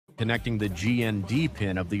connecting the GND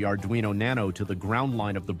pin of the Arduino Nano to the ground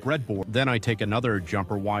line of the breadboard. Then I take another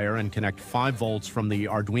jumper wire and connect 5 volts from the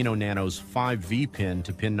Arduino Nano's 5V pin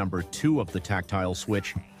to pin number 2 of the tactile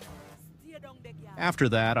switch. After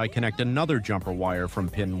that, I connect another jumper wire from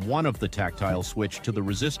pin 1 of the tactile switch to the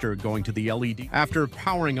resistor going to the LED. After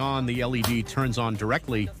powering on, the LED turns on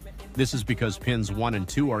directly. This is because pins 1 and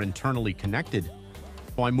 2 are internally connected.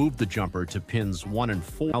 So I move the jumper to pins 1 and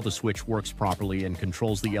 4. Now the switch works properly and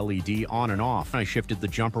controls the LED on and off. I shifted the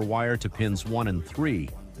jumper wire to pins 1 and 3.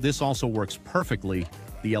 This also works perfectly.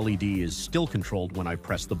 The LED is still controlled when I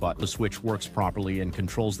press the button. The switch works properly and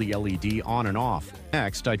controls the LED on and off.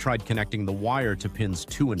 Next, I tried connecting the wire to pins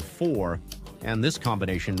 2 and 4, and this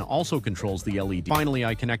combination also controls the LED. Finally,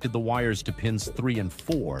 I connected the wires to pins 3 and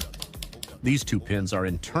 4. These 2 pins are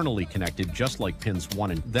internally connected just like pins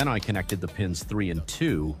 1 and then I connected the pins 3 and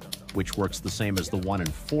 2, which works the same as the 1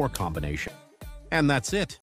 and 4 combination. And that's it.